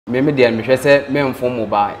Me dey me hwe say me mfom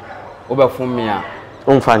mobile. Obefom me a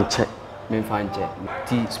Umfanche. Me mfanche.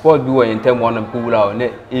 Ti sport bi wo yentem wonam powura o na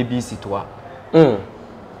ABC toa.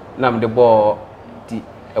 Na me de ball ti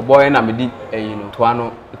e boy na me di toa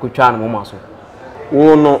no ekotwa no moma so.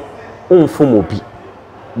 Wo no umfom obi.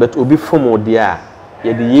 But obi fomo dia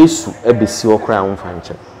ye de Yesu ebesi okra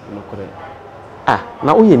umfanche. Nokore.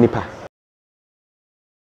 Na wo ye nipa.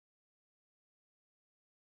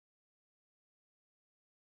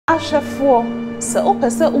 Ashefo se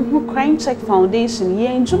opese uhu Crime Check Foundation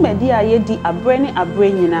ye njumedi a ye di abrene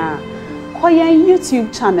nyina koyen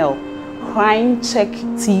YouTube channel Crime Check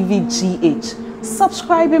TV GH.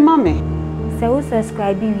 Subscribe mame. Se wo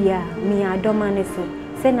subscribe wi a me adomane so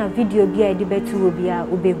se na video bi a de betu obi a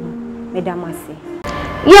obehu medamase.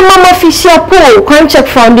 Ye mama official poll Crime Check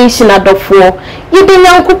Foundation adofo ye de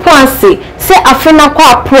nyankopon ase se afena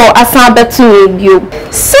kwa pro asan betu ebio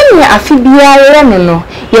senya afibia ye no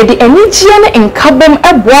ye de anigye ne nkabom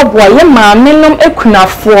eboaboa ye maamenom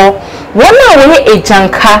ekunafo wona wo ye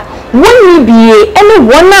ejanka woni bie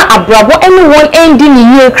ene wona abrabo ene won endi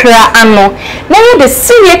ne ye kra ano na ye de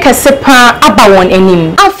sirie kesepa aba won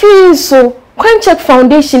anim afin so Crime Check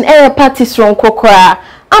Foundation party strong kokora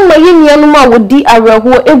ama ye nuanum a wodi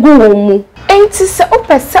awerho egu won mu enti se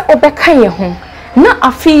opese obeka ye ho na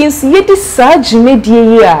afin so ye di saa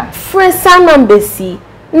dwumedie ye a fresa nambesi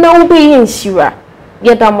na wo be ye nshira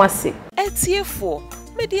ye damase etiefo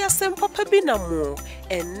media sem papa bi na mo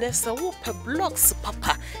enne se wo pe blocks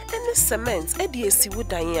papa enne cement e de esi wo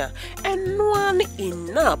dan a enno an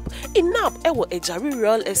inap ewo ejari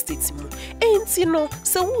real estate mu enti no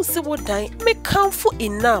se wo se wo dan me kanfo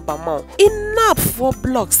inap amount inap for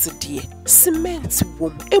blocks de cement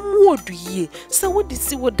wom emu oduye se wo de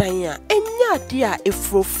si wo dan a enya ade a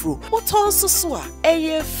efrofro wo ton so a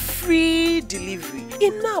eye free delivery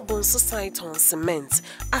inap on site on cement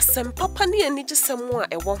asem papa ne ani gisemo a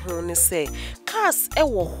ewo ho ne se cars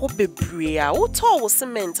ewo ho bebre a wo to wo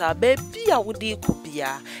cement a ba bia wo de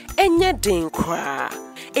kopia enye den kra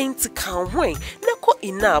enti kan hwen na ko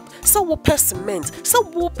inap so wo per cement so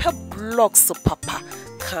wo per blocks papa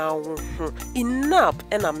kan ho inap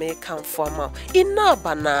en American formal inap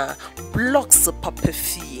na blocks papa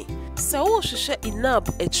fie so wo hwehwe inap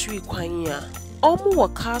atri kwan a omo wo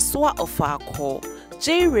kaswa of akọ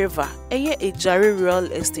J River eye ejare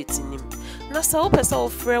real estate nim na sa opesa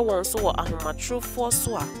ofre won so wo ahomatro for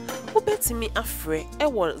so a obetimi afre e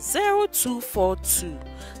wo 0242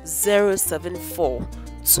 074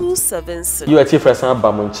 276 You ati fresa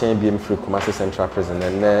ba mo nchen bi mfiri Kumasi Central Prison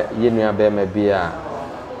and ye nua be ma bi a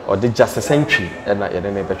or the justice entry na ye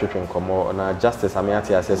ne betwetwe nkomo na justice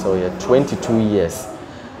amiati ase so ye 22 years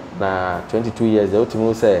na 22 years they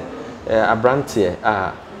ultimately say abrantie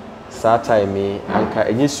saa time anka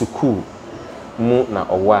enye suku mu na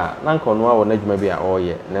owa na nka ono a wona dwuma bi a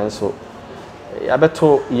oye nanso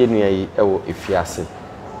yabeto ye nua yi ewo efiase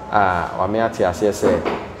wa me ate ase se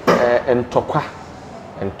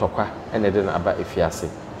entokwa ene de na aba efiase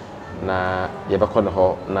na yebekọ no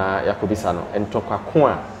ho na yakobisa no entokwa ko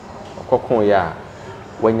a okokon ya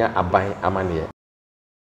wanya aban amane.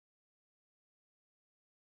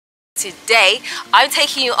 Today, I'm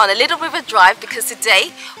taking you on a little bit of a drive because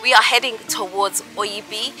today we are heading towards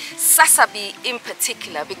Oyibi, Sasabi in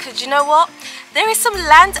particular, because you know what? There is some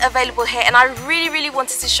land available here and I really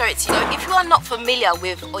wanted to show it to you. If you are not familiar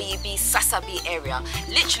with Oyibi, Sasabi area,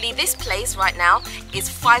 literally this place right now is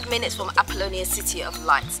 5 minutes from Apollonia City of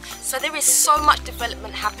Lights. So there is so much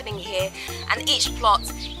development happening here and each plot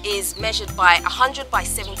is measured by 100 by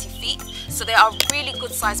 70 feet. So they are really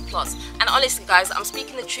good sized plots. And honestly guys, I'm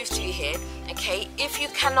speaking the truth to you here, okay? If you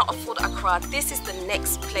cannot afford Accra, this is the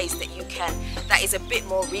next place that you can, that is a bit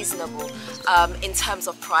more reasonable in terms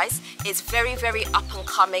of price. It's very up and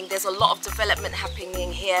coming. There's a lot of development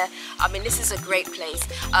happening here. I mean, this is a great place.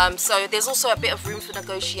 So there's also a bit of room for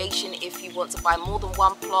negotiation if you want to buy more than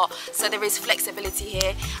one plot. So there is flexibility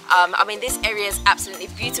here. I mean, this area is absolutely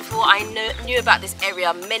beautiful. I knew about this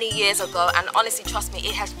area many years ago and honestly, trust me,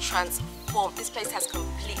 it has transformed. This place has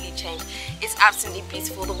completely changed. It's absolutely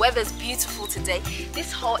beautiful. The weather's beautiful today. This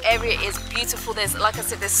whole area is beautiful. There's, like I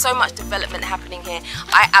said, there's so much development happening here.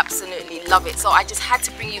 I absolutely love it. So I just had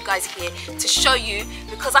to bring you guys here to show you,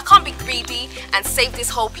 because I can't be greedy and save this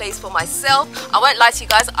whole place for myself. I won't lie to you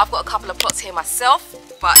guys, I've got a couple of plots here myself,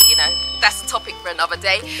 but you know, that's a topic for another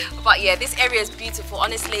day. But yeah, this area is beautiful.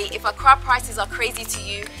 Honestly, if Accra prices are crazy to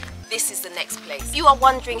you, this is the next place. You are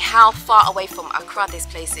wondering how far away from Accra this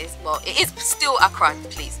place is. Well, it is still Accra,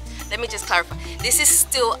 please. Let me just clarify. This is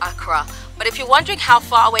still Accra, But if you're wondering how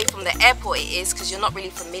far away from the airport it is, because you're not really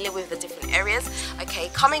familiar with the different areas, okay,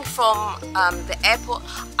 coming from the airport,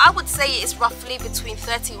 I would say it's roughly between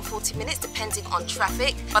 30 and 40 minutes depending on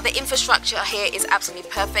traffic. But the infrastructure here is absolutely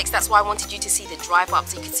perfect. That's why I wanted you to see the drive up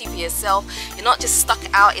so you can see for yourself. You're not just stuck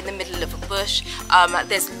out in the middle of a bush.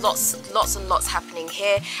 There's lots and lots happening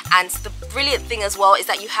here. And the brilliant thing as well is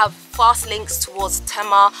that you have fast links towards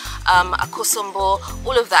Tema, Akosombo,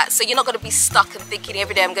 all of that. So you're not going to be stuck and thinking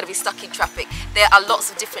every day I'm going to be stuck in traffic. There are lots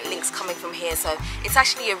of different links coming from here. So it's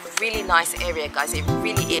actually a really nice area, guys. It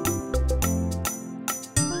really is.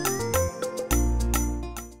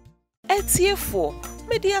 Etiefo,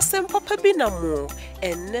 media sem papa binamo,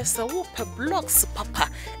 and nessa whoop blocks papa,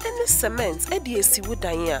 and the cement, ediesi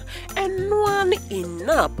wudanya, and one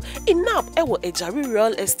inab ewa ejari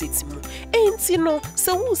real estate mu. Ain't you know,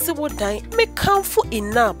 so who se would die, make come for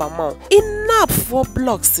inab amount, inab 4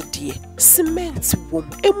 blocks a day, cement wom,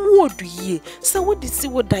 and wood ye, so what did see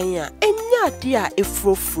wudanya, and ya dear a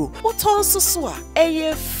fro, what also swa,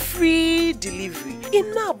 a free delivery,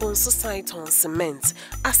 inab on society on cement,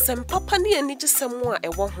 as some papa ni and just someone a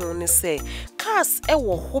one say, cast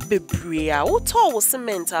ewo hobe bria, what all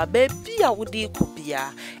cement a baby a would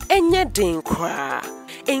kubia, and ya ding cra.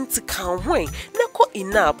 Ain't to count way, nako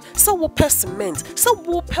inab, so wo per cement, so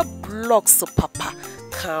wo per blocks papa.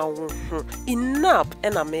 Count inab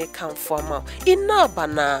and American farmer,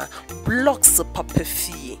 inab na blocks papa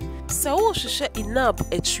fee. So wo share inab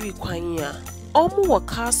a tree kwanya. Omu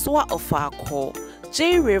wakaswa of our call,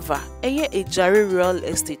 J River, eye a Jari real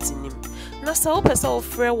estate in him. Na sa wo pesa wo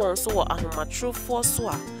frɛ won so wo ahomatro for so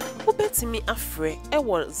a wo betimi afrɛ e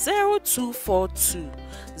wo 0242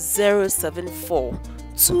 074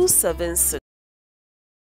 276.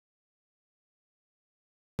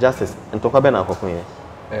 Justice, and talk about now,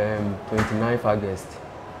 29th August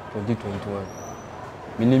 2021.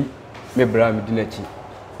 Minim me bra me dinachi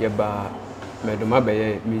ye ba me do ma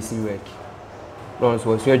be missing work. No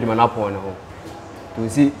so so adwuma na pon ho. To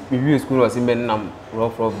see me school was in Benam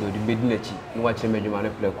rough the bedinachi no wa che me adwuma na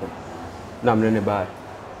pleko. Na me ne ba.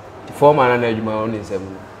 The foreman na adwuma on nsem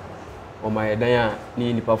no. O ma ye dan a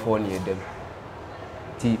ni nipa fo ne edem.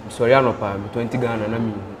 Ti sorry anopa me 20 Ghana na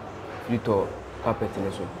me lito carpet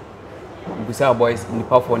ne so. Busa boys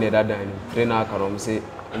nipa fo ne da dan ni trainer karom say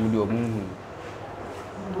amudi omu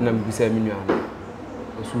na busa mi nua no.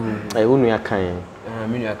 Osu e wonu akan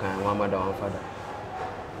mi nua kan wa mada wa fada.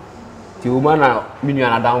 Ti o ma na mi nua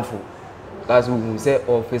na danfo. That's who say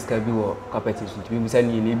office ka bi wo carpet so ti busa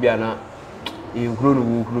ni bia na e nkuro no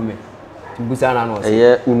wo nkuro me. Ti busa na no say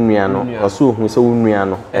e unua no osu hu say unua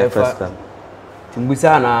no e first time. Ti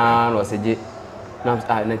busa na no seje na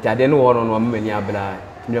ti ade no wo no ma ni abla.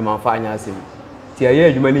 Ti ma fa anya asem. Ti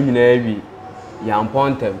aye adwuma ni nyina wi ya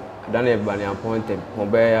pontem dan e ba ya pontem mo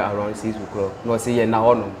be around 6 o'clock no say ye na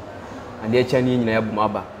hono and e cha ni nyina e buma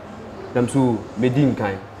ba nam so medin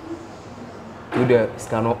kan to the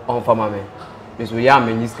scan on farmer me so ya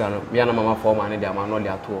me ni scan me na mama forma ne dia ma no le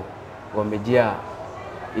ato go meji a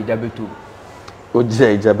ejabetu o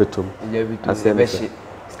je ejabetu be shi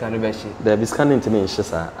scan be shi there be scanning to me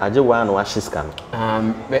shisa aje wa na wa shi scan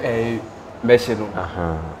be shi no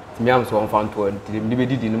ti me am so on fan to ndi be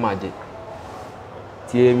didi no maje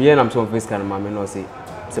ti me na am so face scan ma me no say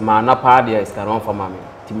se ma na pa dia scan on farmer me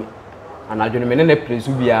ti me anadwo me ne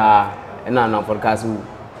presu bia na na forecast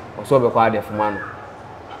o so be kwa dia fuma no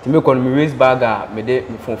ti me kon me waste bag a me de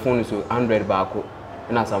me fonfon so 100 baako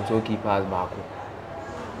na Samsung key pass baako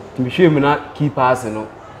ti me hwe me na key pass no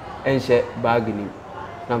enhye bag ni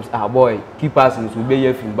na boy key pass no so be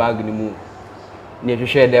ya film bag ni mu ne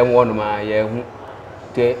hwehwe dem wono ma ye hu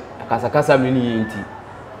te akasakasa me ni yenti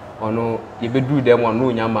ono ye bedu dem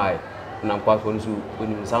wono nya mai na mpaso no so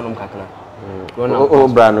onim sanom kakra o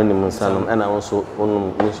bra no ni musanom ena wonso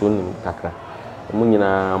onum wonso onim kakra mu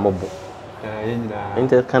nyina mobo ye nyina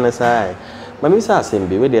inte kana sai mami sa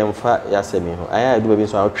asembe we de mfa ya asemi ho aya edu babi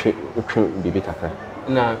so atwe bibi kakra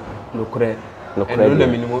na nokure no na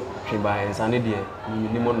minimo twiba ensane de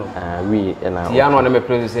minimo no wi ena ti ya no na me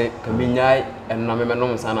prese se kaminyai enna me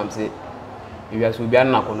no sanam se ewia so bia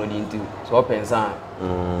na kono di nti so pensa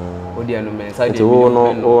odi anu mensa de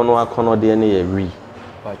no akono de ne ye wi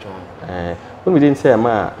when we didn't say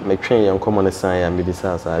ma me twen ye nkomo ne san ya me di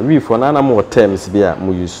sa wi for na na mo terms bia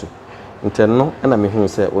mo use nte no na me hu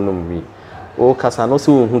se onum wi o kasa no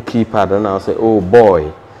se hu keypad na say oh boy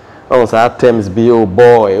oh sa terms be oh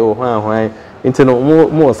boy oh hwan nte no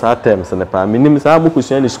mo sa terms ne pa minim sa mo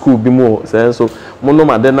kusua ni school bi mo say so mo no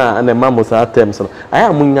ma de na ma mo sa terms no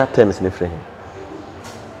aya mo nya terms ne frɛ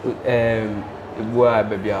bua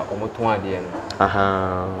baby a omoto ade no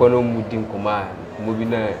aha kono mudi nkoma mo bi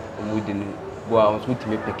na mudi no bua on so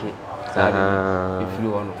timi peke saa ifiri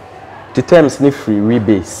wono the terms ni free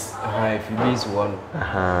rebase aha if rebase wono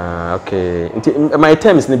aha okay my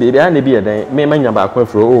terms ni be na bi eden me manya ba kwa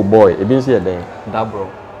free oh boy e bi nso eden dabro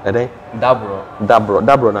eden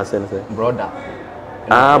dabro na say brother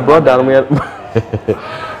brother no me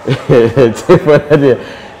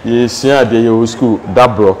yes yeah dey your school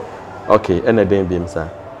dabro okay and then be msa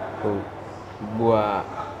bua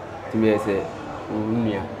timi say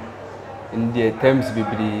unia in the terms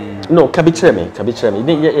bibli no kabichire me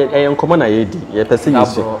e enkomo na ye di ye pese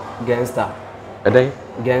yesu gangster eden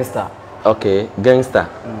gangster okay gangster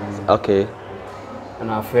okay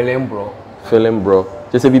and I feeling bro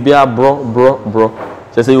just bibia bro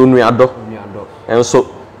just say onu ado enso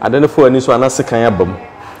adene fo ani so anase kan abam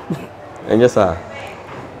enye sa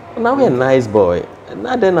na we nice boy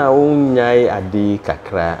na den na unyai ade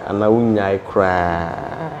kakra ana unyai kra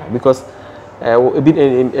because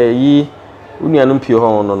yi unuanum pie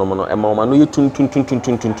ho no e ma no yetun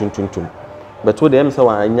but what dem say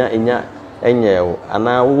wa anya enye o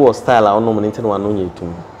ana wo style a ono mo ntin wa no nya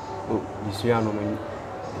etum disua no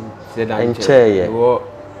say dan enche wo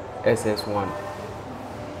SS1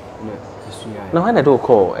 no disua na when I do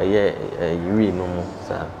call yiri no mo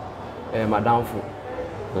sa madam fu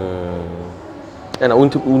na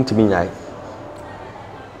untimi nyai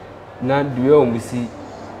na duwe o misi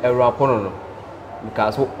erapono no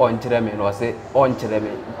because on kire me no say on kire me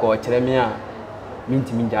ko kire me a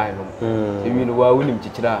mintimi nyai no ewi no wa unim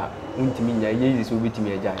kikira untimi nyai yezi so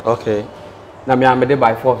betimi ajai okay na me amede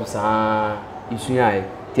by force sa isu nyai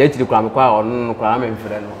ti atiri kwa me kwa ono kwa me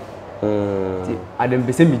mfere no ti adem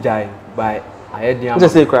bese mi jai by ayediam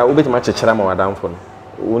just say kwa obetima kikira ma madam fo no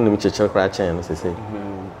unim kikira kwa chen no say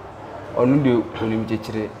onu de unim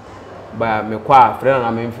kikire ba me kwa frɛ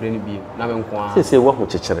na me mfrɛ ni bi na me nko say wo ho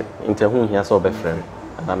kikire nti ho hia so be frɛ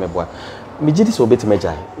na me boa me gidi so betima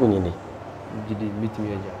jai onyini gidi betimi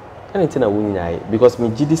ajai ana nti na wonyai because me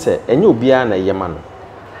gidi say enye obia na yema no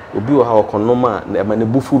obi wo ha okonoma na ma ne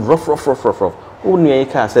bufu rof onu yen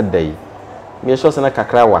ka say dai me sure say na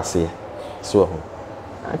kakra wase so ho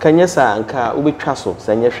akanya sa anka obetwa so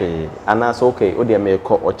say nye hwe ana so okay o de me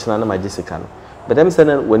ko ochina na magisika no but dem say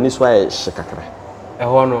na wani so aye shikakra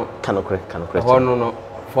ɛhɔ no kanokre ɛhɔ no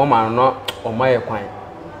forma no ɔmaye kwan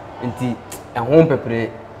nti ɛho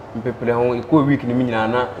mpepere ho iko week ni nyina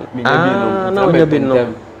na me bi no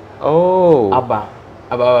oh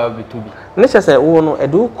aba bitubi ne chese wo no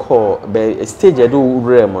edu ko be stage edu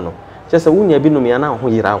wure mo no chese wunya bi no me na ho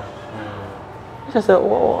yira wo chese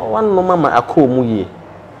wan no mama akomu ye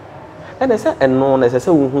ene se eno na se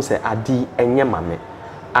wo hu se ade enye mame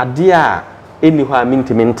ade a eni ho a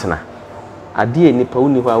mintimi ntena ade eni pa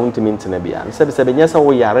uni ho a untimi ntena bia se be nya se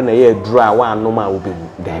wo yare na ye aduru a wa anom a wo be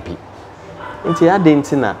dabi nti ade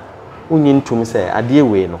ntina unyi ntum se ade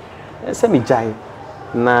we no se me jai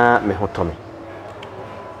na me hotomi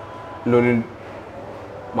lolu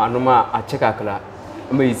manoma a cheka kala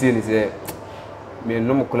me yisi ni se me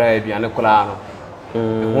nom kula aduane kula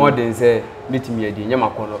no ho de se mitimi adi nya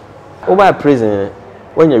makono o ba prison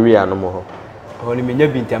when you real no mo ho ni me nya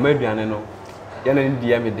binti amaduane no ya na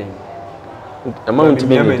ndi ya me den amount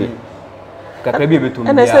me ni kakra bi betum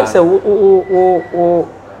ya na se o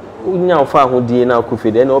nya ofa ho die na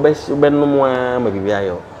akufi de na obe nom a ma bibia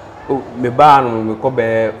yo me ba no me ko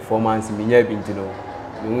be 4 months me nya binti no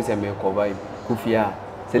me hu se me ko ba kufia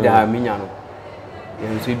se de ha me nya no ye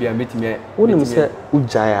nso bia metime wonim se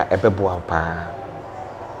ujaya ebeboa pa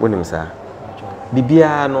wonim sa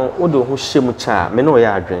bibia no wo de ho hyem cha me na o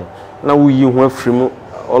ya adwen na wo yi ho afrim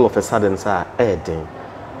all of a sudden sa den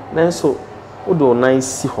nanso wo do nan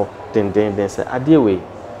si ho den se ade we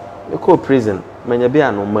me ko prison manya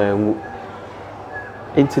bia no manwu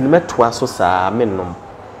enti me toa so sa me nom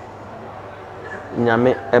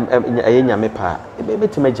nyame nyame pa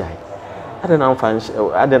betima jai adena mfa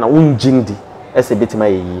adena wonjindi ese betima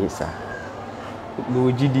yi sa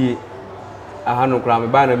no gidi aha no kra me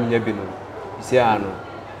ba na menya bi no isi aha no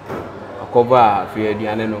akoba fi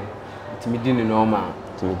aduane no timi di ni no ma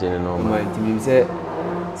timi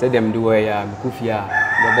se dem do ya mkufia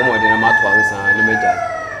do bomo de na matwa we san ni meja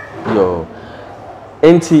yo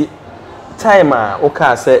enti time a o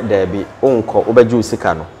ka se da bi onko obeju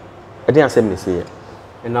sika no eden asem ne se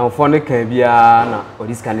na ofo ne kan bia na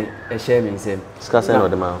odiska ne e share me nsem sika se no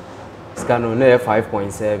de ma sika no na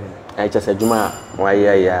 5.7 ai cha se juma wa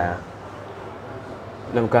ya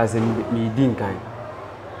na mka se mi din kan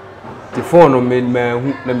ti phone no me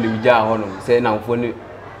hu na me bia ho no se na ofo ne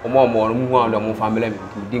omo no mu hu a do mo family me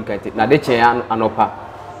din kan na de chen anopa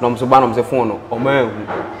nom so ba nom se phone no o ma hu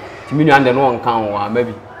ti me nuan de no nkan wo ama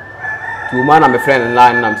bi ti o ma na me friend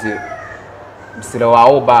line nam se sire wa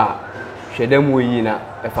wo ba hwedam wo yi na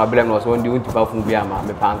e fa blem no so ndi untifa fun bi ama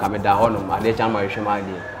me pa nka me da ho no ma de chan ma hwe ma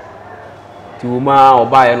de ti o ma o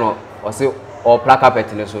ba ye no o se o pra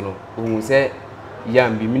carpet ne so no ohun se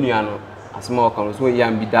yam bi me nuan no asema o kan so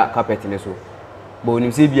yam bi da carpet ne so bo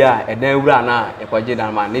nim se bia edan wura na e kwaje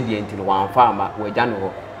dan ma ne de enti no wan fa ma wo agya no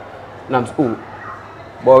ho nam so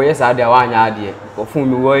bo yes ade wa anya ade ko fun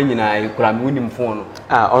mi wo nyina e kura mi unim fun no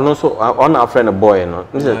ono so on our friend boy no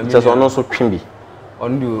just ono so twin bi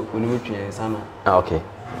on di onim twen sana okay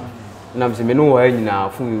nam se me no wo nyina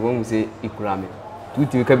fun mi wo mu se ikura mi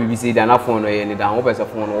tuti ka bibi se da na fun no ye ni da wo be se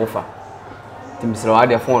fun no wo fa tim sira wa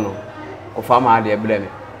de fun no ko fa ma ade ble mi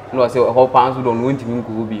no se ho pan so do no ntimi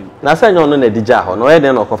nko bi na se nyo no na dija ho no ye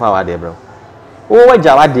den no ko fa wa de bre wo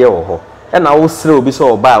wagya wa de wo ho e na wo sire obi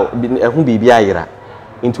so oba ehu bibi ayira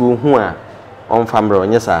into hu a on famre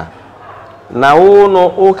onye sa na wo no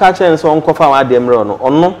wo ka chen so on ko fa wa de mre no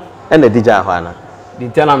ono e na dija ho ana di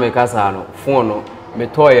tana me ka sa no phone no me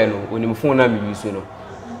toye no onim phone na me use no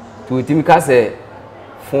to tim ka se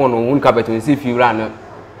phone no un ka beto si fi ra no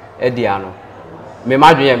e dia no me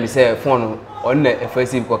madwe ya me se phone no on na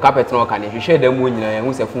efasi ko carpet no ka ne hwehwe da mu nyina ya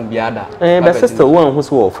hu se phone bia da be sister wo hu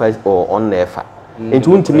so wo fa on na efa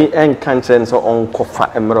into untimi en kan chen so on ko fa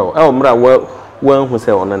emro e o mra wo hu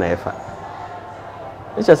se on na efa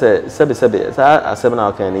it's just a sebe sa asem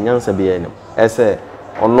na kan ni nyansa bia ni e se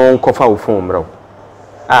ono ko fa wo phone mro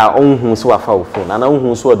on hu so wa fa wo phone na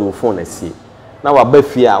hu so de wo phone na sie na wa ba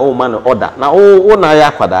fie a o ma no order na o na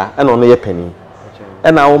ya kwada e na ono ye pani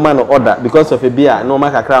e na o ma no order because of a bia no ma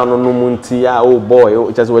kakra no no munti a o boy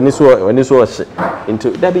o just when so she into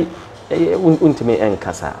that be untimi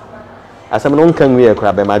enkasa asem no nkan wi e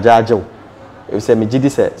kra be majajew e se me gidi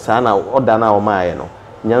se sa na order na o ma ye no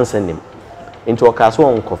nyansa nim into o kaso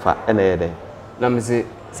on kofa e na ye den na me se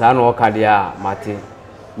sa na o ka dia mate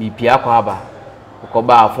mi pia kwa aba ko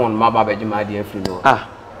ba phone ma ba beji ma dia free no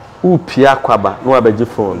u pia kwa ba no abeji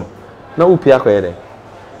phone na u pia kwa ye den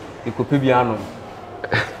ikopi bia no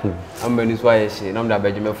ambeni so aye she na mda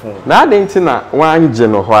beji me phone na ade nti na wanje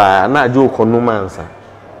no ho a na aje okonu mansa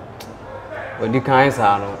odi kan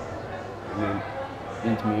sa no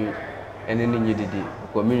ntimi ene ni nyididi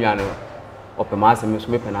ko mi nwa no opema asem so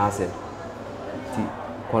me pena asem ti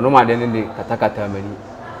kono ma de ne katakata mani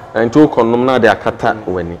nti okonu na de akata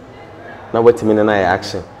wani na watimi na ya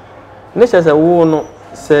action ne chese wo no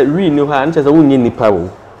se ri ni ho a ne chese wo nye nipa wo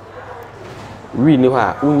ri ni ho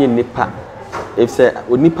a wo nye nipa if say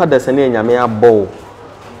onipa da se na nyame abọ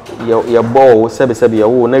ye bọ sebe ye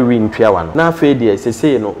wo na wi ntwa wa no na afa de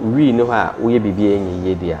sese no wi ni ho a wo ye bibia enyi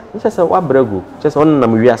ye dia nche wa bragu nche se on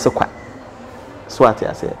nam wi ase kwa so ate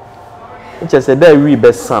ase nche se da wi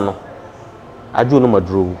be san no aju no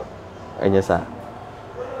maduro enye sa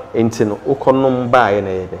enti no ukonom ba ye na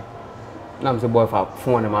ye de na mse boy fa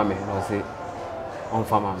phone ma me no se on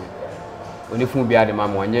fa ma me oni phone bia de ma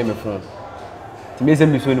me onye me phone me se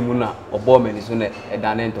mi so ni mu na obo me ni so na e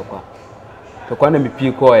da ne ntokwa na mi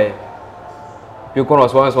pie ko no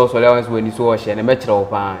so le wan so ni so o hye na me kire wo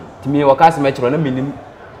pa timi wo ka se me kire na minim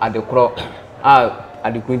adekro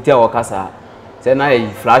adekunti a wo ka sa se na e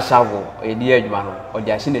flash avo e di adwuma no o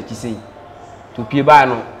di ahye na kisei to pie ba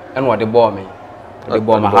no e no de bo me de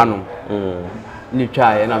bo ma hanu ni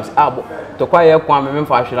twa ye na se tokwa ye kwa me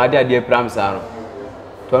mfa hwera de pram sa no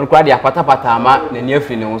to no kwa de apatapata ama na ni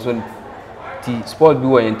afri ne wo so ti sport bi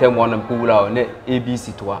wo yentem won am kuwula ne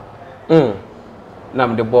ABC to na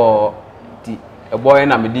me de ball ti e boy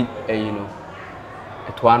na me di eyi no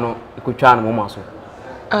eto ano ekotwa no mo so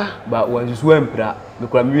ba wanzusu empra me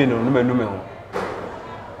kura me no no me ho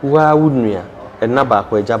wa wudnua e na ba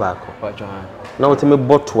ko eja ba ko na wote me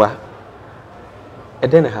botwa e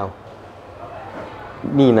den how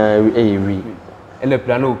ni na wi ele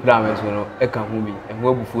pra no pra me so no e ka ho bi e ho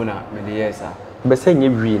abufu na me de yes a be se nye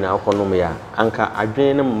wi na akonom ya anka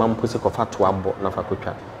adwen ne mampo se kofa to abo na fa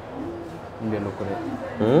kotwa mbe no kore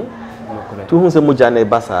no kore tu hu se muja na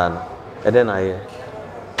basa na e den na ye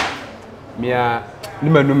mia ni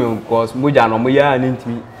manume because muja no mo ya ni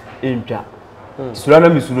ntimi entwa sura na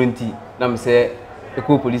misuro nti na me se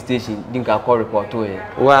eko police station dinka call report to ye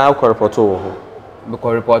wa call report to ho me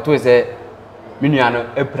call report to se minua no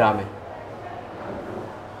epra me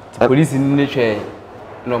police ni hwe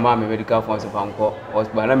no ma me medical force fanko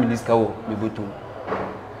hospital na minister wo me botum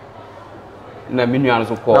na minua no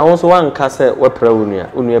so ko na won so wan ka se we pra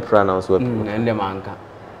unu pra na so we na ndem anka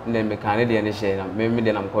ndem me kan de ne hye na me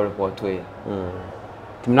de na call report to ye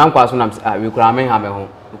tim na nkwa so na we kura me ha me ho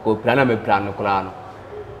ko pra na me pra no kura no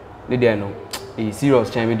ne de no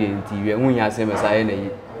serious chamber de nti we hunya se mesaye na yi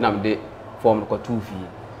na me de form ko 2 fee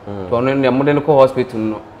to no ne modern ko hospital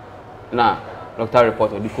no na doctor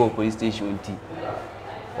report odi ko police station nti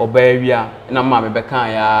obawia na ma me be kan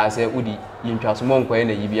ya se udi yintwaso mo nkoye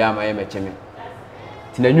na yibia ma ye mecheme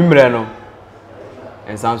ti na nwumre no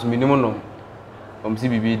ensanso minimum no omsi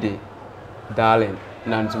bibi de darling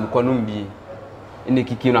na ntum konum bi ene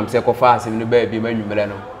kiki na mse ko fa asem no ba bi ma nwumre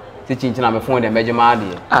no ti chinchina me fon de meje ma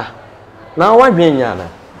ade na wadwen nya na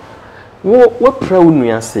wo pra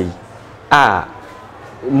unua sei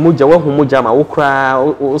moja wa hu moja ma wo kra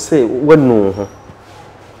wo se wanu ho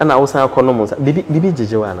ana wo san kono mo bibi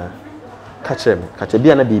jejewa na ka kire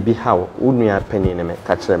bia na bibi hawo unua pani ne me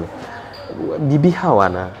ka kire me bibi hawo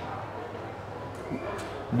na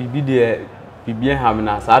bibi de bibi ha me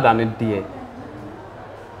na saada ne de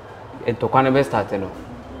entokwa ne be start no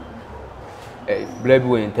blebi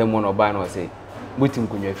we ntemo no ba no se butim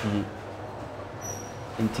kunwa fie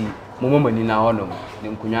nti momo mani na hono ne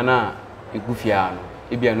kunwa na egufia no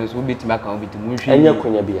ebia no so obitima kan obitim nhwe enya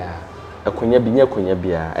kunwa bia akonya bi nya kunwa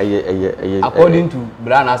bia eye according to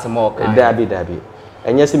bra na asem o kan dabi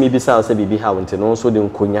enya se mi bisa o se bibi ha wonte no so de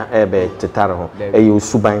kunwa ebe tetare ho eye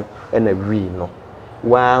osuban na wi no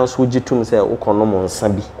wa so gitum se ukono mo nsa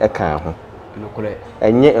bi eka ho nokure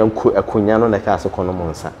enye akonya no na ka se kono mo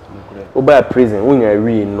nsa oba prison wonya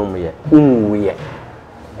wi nom ye unwe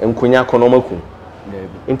enkonya kono maku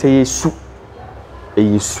ente yesu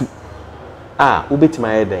eyesu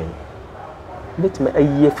ubetima eden ubetima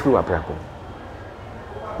aye fru abrako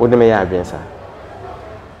woneme ya adwensa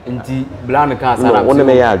nti blan ka sana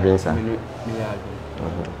woneme ya adwensa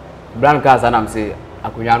blan ka sana mse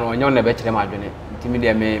akonya no onyo na be kire ma adwene nti mi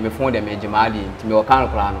de me fon de me jemaadi nti me wakan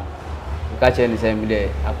kra no ka che ni se mi de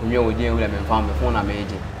akonya odi enwura me fam me fon na me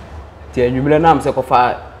eje ti enwumre na mse ko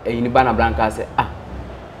fa eyini ba na blan ka se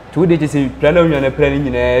tu de se plan na onyo na plan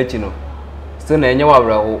nyina echi no so na enye wa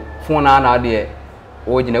bra fon na de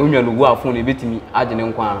o gina onyo no gu afon ne betimi agene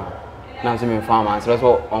nkwa na mse me fam an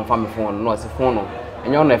so on fam me fon no se fon no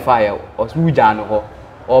enyo na fa ye o su ja no ho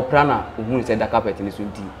o prana ohun se da carpet ni so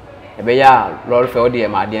nti ebe ya lord fe o de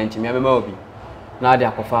ma de nchi me ma obi na de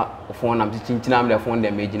akofa fon na mse chinchina am de fon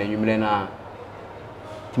de me gina nwumre na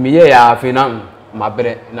timi ye ya afi na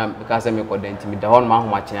mabre na ka se me ko de nti mi da hon ma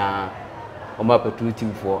homa chia o ma patu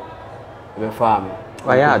team fo ebe fa me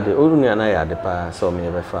wayade orunu na yade pa so me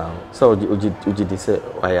ebe fa so oji se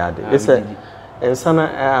wayade ese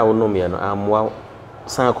ensana wo no me no amwa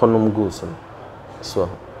san konom goes so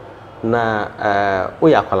na o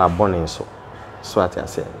ya kwala bone so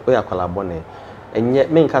atiase o ya kwala bone enye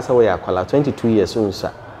me nka se wo ya kwala 22 years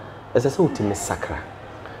unsa ese se utimi sakra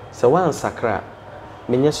se wan sakra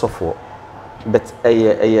menye sofo but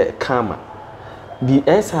eye kama bi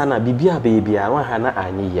esa na bibia bebia wan ha na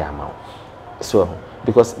anyi yama so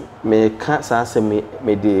because me ka sa asem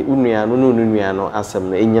me de unua no no asem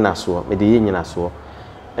na enyina so me de yenyina so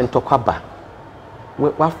entokwaba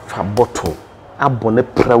wa fa bottle abone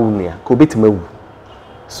pra unua ko betima wu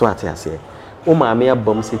so atiase o ma me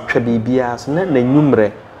abam se twa bibia so na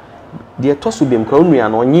nwumre de toso bem kra unua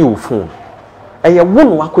no onye wo phone eye wo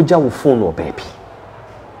no akogya wo phone no baby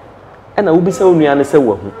ena wo bi se unua ne se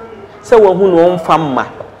wahu no onfa mma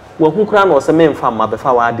wahu kra na ose memfa mma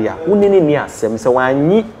befa wa ade a wonini ni asem se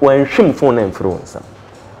wanyi wanhwem phone na mfiri wonsam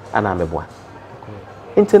ana meboa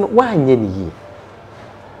enten wanye ni yi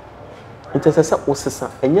enten se osesa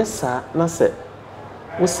enye sa na se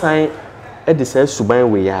wosan edi se suban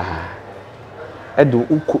we ya edu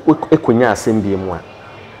ekonya asem bi mu a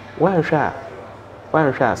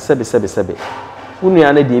wanhwa sebe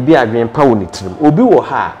unua na de bi adwen pa wo ni tirim obi wo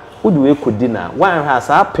ha wodi we kodi na wanhwa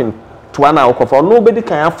sa pen to na okofa no be di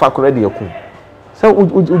kan afa kora de yakun so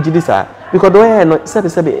ugidi sa because do no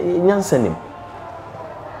sebe nyansanim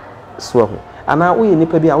so ho ana wo ye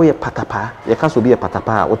nipa bi a wo ye patapa ye ka so bi ye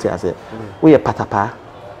patapa wo te ase wo ye patapa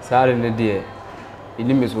sare ne de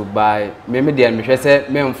inimi so bai me de me hwe se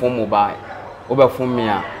me mfom mo bai wo be fom me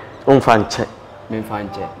a wo mfa nche me mfa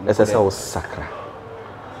nche ese se wo sakra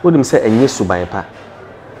wo dim se enye suban pa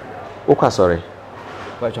wo kwa sorry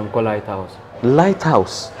kwa chom ko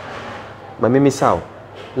lighthouse ma mimi saw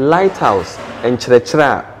lighthouse enkyerɛkyerɛ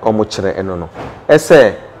a ɔmokyerɛ eno no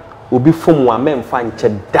ese obi fom wa memfa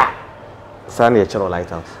nkyɛ da saa na yɛkyerɛ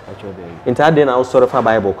lighthouse nti ade na wo sɔre fa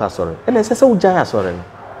bible kwa sɔre ɛna ese sɛ wo gyan asɔre no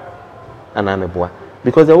ana meboa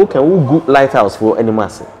because they can wo gu lighthouse for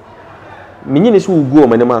animals minyini so wo gu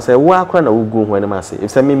o animals wo akora na wo gu ho animals if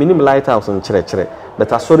say minim lighthouse nkyerɛkyerɛ but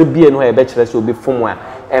asɔre bie no ha yɛbɛkyerɛ sɛ obi fom wa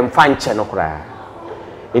emfa nkyɛ no koraa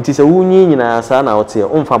nti sɛ wo nyi nyina saa na wote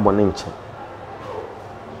o mfa bɔne nkyɛ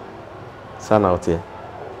sana wote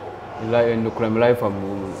life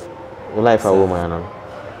a woman.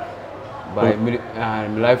 By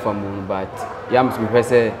life a moon, but yams me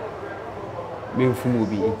pese me fumu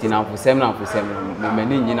bi intina for 7 me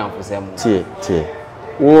many nyina for 7. Tie.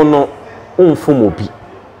 Wo no unfumu bi.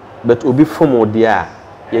 But obi fumu dia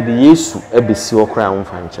ye de Yesu ebesi okra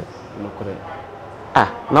amfa nche. Ah,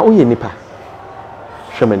 na wo ye nipa.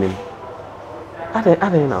 Hwemanim.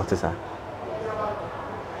 Ade na otesa.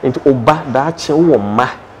 Enti oba da che wo ma.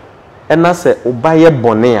 Ena se oba ye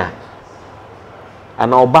bone a.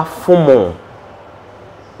 Ana oba fumu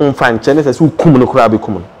umfa nche ne se su kum no kra be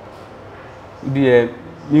kum no. Di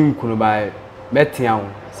mi nkunu ba metia wo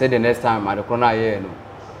say the next time ade kro na ye no.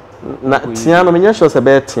 Na tia no menya sure se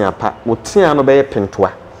be tia pa. Wo tia no be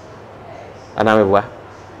pentoa. Ana mebwa.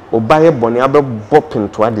 Oba ye bone abebo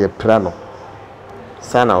pentoa de pra no.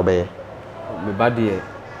 Sana obeye. Me ba de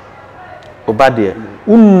oba de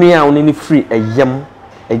unnua oni ni free eyem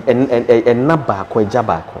na ba ko eja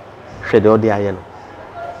ba ko. Hwe de odi aye no.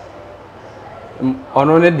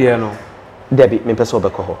 Ono ne de no. Debi me pese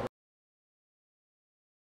obekọ ho.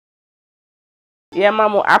 Yeah,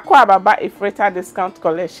 mamo, akwa baba Ifreta discount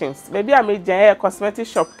collections. Baby, I made a cosmetic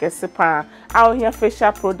shop kesipa. Out here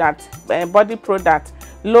facial product, body product,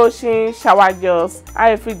 lotion, shower gels.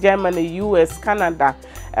 I free Germany, US, Canada,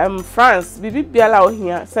 France. Bibi biala out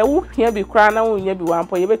here. Say who here be crying now? We be one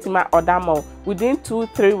point. You bet my order more within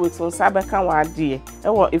 2-3 weeks. On Sabeka one day.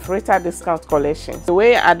 Ifreta discount collections. The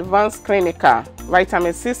way advanced clinical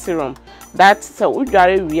vitamin C serum. That so we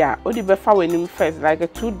are odi be fa wenim first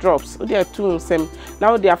like 2 drops odi are 2 same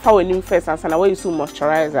now they are fa wenim first and sana we use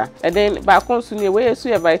moisturizer and then back on so we use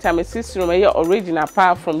vitamin C serum original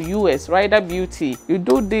power from US Rider Beauty. You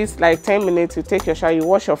do this like 10 minutes, you take your shower, you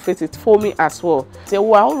wash your face, it's foamy as well. Say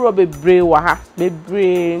wow robe bre wa ha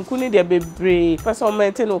bebre nkuni de bebre person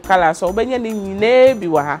maintain no color so obenya ni nyine bi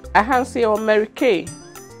wa ha I have say o Mary Kay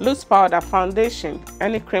loose powder foundation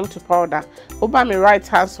any cream to powder over my right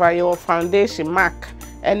hand so your foundation MAC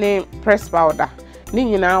any press powder ni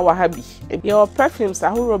nyina wa ha bi your perfumes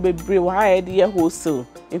ahoro bebre wa ha e de wholesale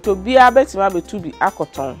into bia betima betu bi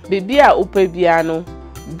akoton baby a opa bia no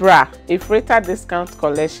bra Ifreta discount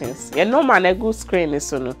collections your normal nego screen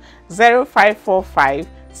is no 0545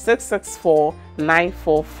 664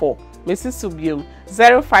 944 Mrs. Subium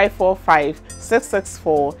 0545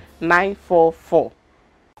 664 944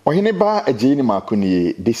 Ohineba Ejini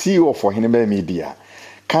Makuni, the CEO of Ohineba Media.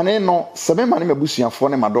 Kane no sebe mane mabusuafo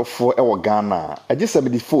ne madofo e wo Ghana. Aje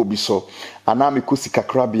 74 bi so anami ko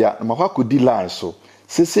sikakrabia na mahwa ko di line so.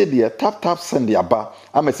 Sese de tap send ya ba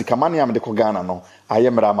amesika mane am de ko Ghana no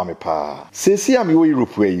ayemra amame pa. Sese am yo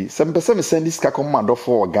Europe yi sempese me send sika ko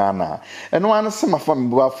madofo wo Ghana. Eno an se mafa me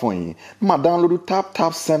bua phone yi. Ma download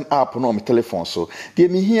tap send app no me telephone so. De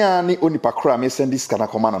mi hia ni onipa kra me send sika na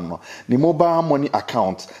komana no. Ni mobile money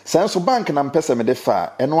account. Senso bank na mpese me de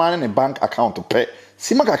fa. Eno an ne bank account pe.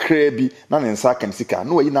 Simaka krebi na nensa kan sika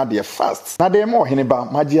no yi na de fast na de mo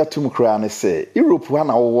Ohineba magia tum kra ne se Europe ha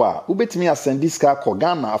na wo a ubetimi asend sika ko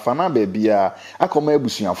Ghana afana ba bia akoma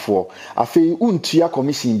abusuafo afei untua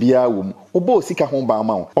commission bia wom obo sika ho ba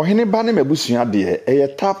ma Ohineba ne mabusua de eye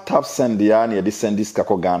tap send ya na de send sika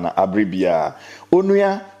ko Ghana abrebia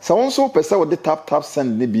onua sa wonso pese wo de tap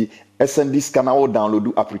send ne bi send this can all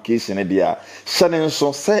download application there. Shannon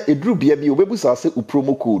so say a drew bia bi obebusa say u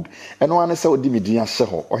promo code and one say odi media hye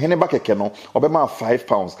ho. Oheneba keke no obema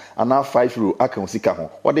 £5 and now €5 aka sika ho.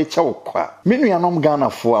 O de cha wo kwa. Menuanom Ghana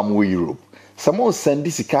fo am wo Europe. Samo send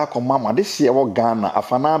this sika akoma ma de hye wo Ghana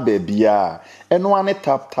afana ba bia. And one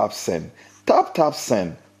tap send. Tap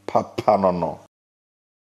send. Papa no.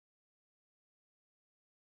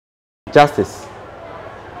 Justice.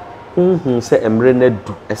 Say emre na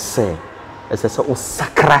du ese say o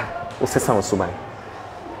sakra o sesa o suban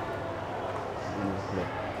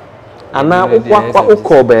ana o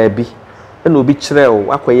ko baabi na obi kire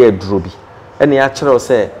o akoye aduro bi na ya kire o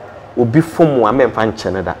say obi fomu amemfa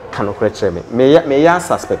nche da kanokre kire me ya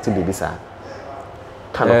suspect bi sa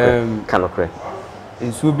kanokre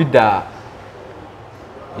ensu bi da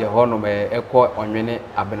ye hono me ekọ onwene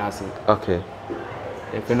abenase okay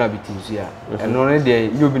e fena bitinzia eno ne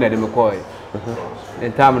de yobi na de me koy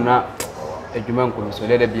time na adwuma nko so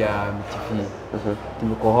de bia mitifi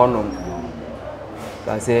timi ko hono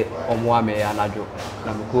ka se omo ame ya najo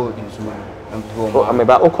na me ko insuo na mto o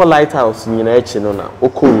ameba o ko lighthouse nyina echi no na o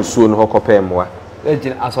ko nsuo no hokopa emwa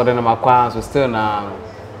ejin asode na makwa so still na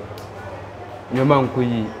nyoma nko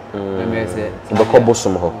yi na me se be ko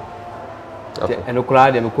bosom ho okay eno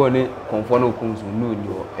kula de me ko ni konfo na okunzu no ni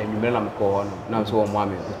ho enwumere na me ko ho no na so omo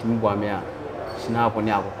ame otimi bo ame a snap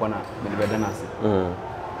ni akokọ na me be da na se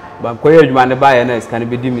But koye adwuma ne ba ye na iska ne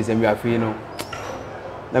bedi mi se mi afi no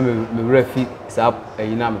na me refi sa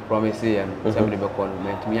eyi na me promise ye no se me be call no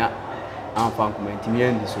mentimi amfa nko mentimi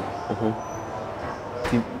andi so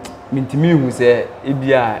mentimi hu se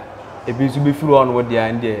ebia ebi nso be firi ono de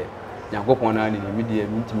an de Nyankopon na ni me de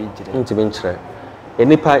mentimi nkyere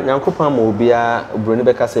enipa Nyankopon ma obia obroni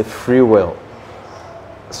be ka say free will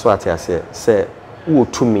so atiase say wo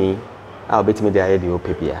tumi a obetimi de aye de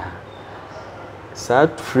opebia sa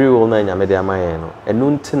free will na nyame de amaye no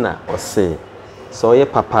enu ntina o say so ye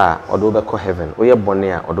papa odo be ko heaven oye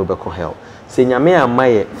bone a odo be ko hell say nyame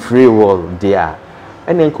amaye free will dia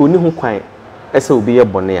ene nka oni hu kwan ese obi ye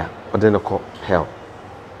bone a odo ne ko hell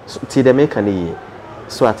so ti de make na ye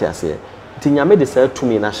so atiase ti nyame de sa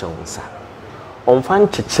tumi na hye wonsa onfan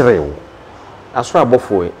kyekere wo aso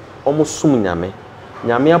abofo e omusum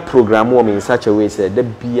nyame a program wo me in such a way say da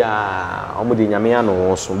bia omo de nyame ano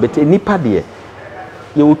wo so but nipa de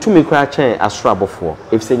ye wotumi kra chen aso abofo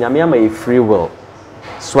if say nyame ama ye free will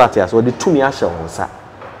so atiase wo de tumi a hye wonsa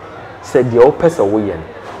say de o pesa wo ye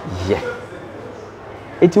ye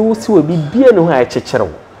eti wo si wo bibia ne ho a kyekere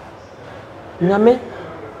wo nyame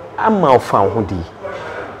ama ofa ho di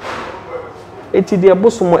eti de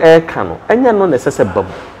bosomo eka no enya no na sese bam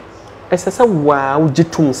esese wa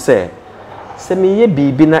ugitum se meye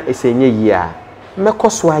bibi na esenye yi a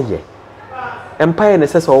mekoso aye empire na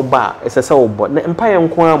sese oba esese obo na empire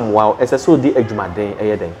nko amwa esese odi adwumaden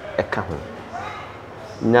eye den eka ho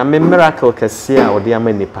nyame miracle kase a odi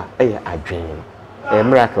ama nipa eye adwen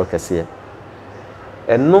miracle kase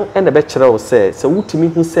eno ene be kire wo se wutumi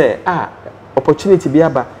hu se opportunity bi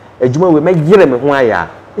aba adwuma we megire me ho aya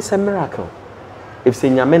it's a miracle. If say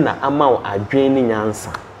nyame na ama adwen ni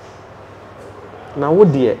nyansa na wo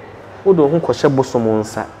de ho kwhye bosom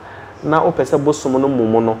nsa na opese bosom no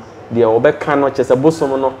mumu no de obeka no kyese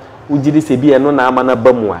bosom no ugiri se bi eno na ama na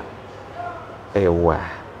bamu a ewa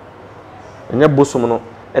enya bosom no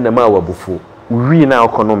ena ma wabufu wi na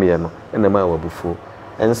economy no ena ma wabufu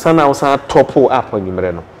ensa na usa top up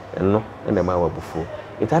anyumre no eno ena ma wabufu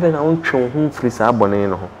itade na wontwe ho free sa abone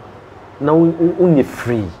no ho na unye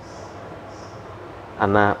free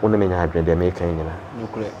ana unemenya adwe de make nyina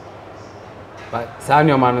nukure but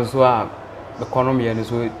sanyo manu so a economy eno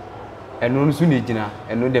so eno nso ne gina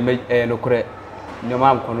eno de nukure ne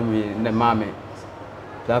ma economy ne mame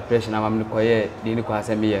that pressure na mamne koye de ni ko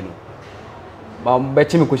aseme ye no ba be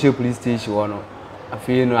chimi ko she police station wono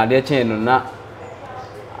afi no ade chen no na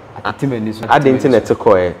atimani so ade internet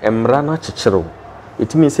koye emra na kyekyerew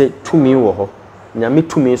etimi se tumi wo ho nyame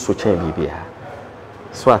tumi so chen bibia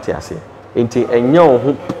so ate ase enti enya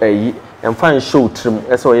ho ayi emfa show trim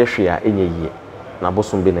ese oye hwe a enye yie na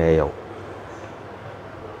bosom bi na eyew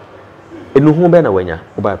enu hu be na wanya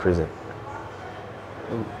oba prison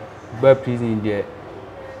ba prison de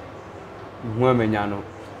hu amenya no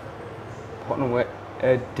kono we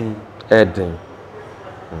edin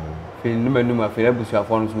fe numanuma fe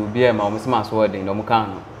abusuafo no so bi e ma o mesema so edin no mo kan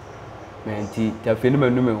no menti ta fe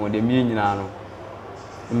numanuma ho de mi nyina no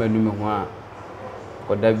numanuma ho a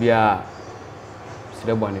koda bia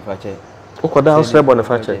Sreboni fache. Ukoda Sreboni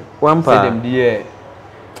fache. Wampa. Sedem die.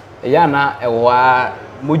 Ya na ewa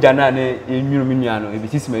moja na ne enwuru minua no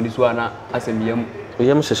ebisisi mani so na asem yam.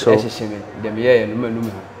 Oyam hyehyew. Hyehyew. Dem ye no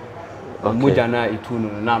manum ha. Moja na itu no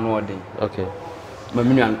na no odin. Okay. Ma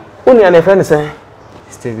minua. Uni an friend say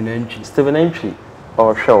Steven Entry. Steven Entry.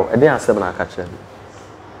 Or show. E dey asem na aka kire.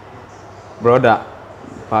 Brother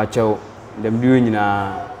pa chew dem die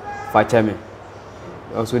nyina fache me.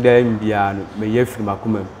 Also there bia no me ye firi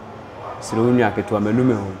makomam sire onu aketo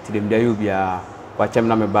amanume ho tidem da yo bia kwachem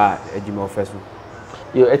na me ba adwuma ofeso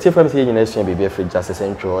yo etifam se nyina sua bibia firi justice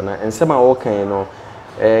entro na ensema wo kan no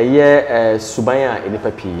ye suban a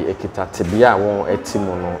enipa pi ekita tebia won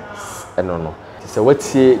etimu no eno no se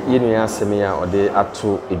watie yenu asem ya ode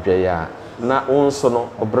ato edwaye a na wonso no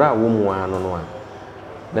obra wo mu ano no a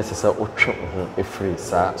na se otwe ho efiri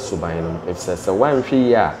sa suban no efse se wanhwe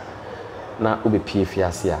ya na obepie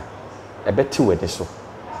fiase a ebeti wede so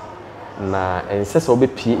na ensese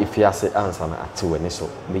obepie efiase ansa na ate wene so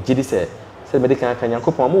megidi se medical aka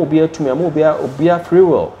Nyankopon ama obi atumi ama obi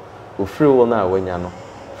free will na wanya no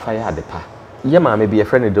fire adepa ye maame bi e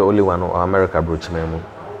friend the only one of America brochman mu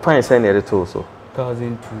fine say na to so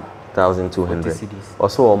 1200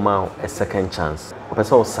 also o ma a second chance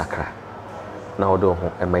opese o sakra na odo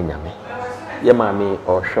ho emanyame ye maame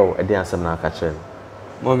o hwew e de ansem na aka kire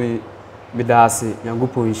mommy bidase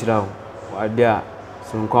Nyankopon nhira ho ade a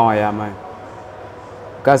so nkwa wa ya man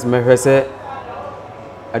kas me hwese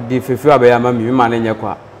ade fefu abaya ma mi ma na nye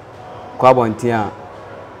kwa bontia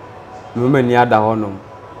me ma ni ada honom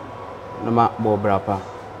na ma bo brapa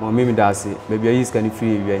Mommy me da se baby ayi sika ni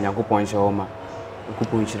free wi Yakopon hye ho ma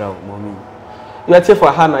Yakopon hyira wo mommy yɛte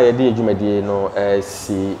for ha na yɛde adwumadie no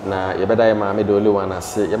si na yɛbɛda yɛ maame de ole wan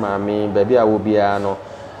ase yɛ maame baabi a wo bia no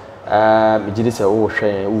megidi sɛ wo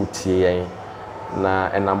hwɛ wo tie yɛn na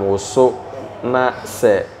ɛnam wo so na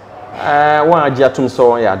sɛ wɔn agye atum sɛ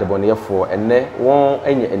wɔn yɛ adebɔneyɛfoɔ ɛnɛ wɔn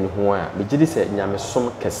anya anihu a megidi sɛ nyamesom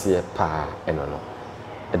kɛseɛ paa ɛno no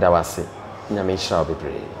ɛda wase nyame hyira wo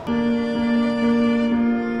bebree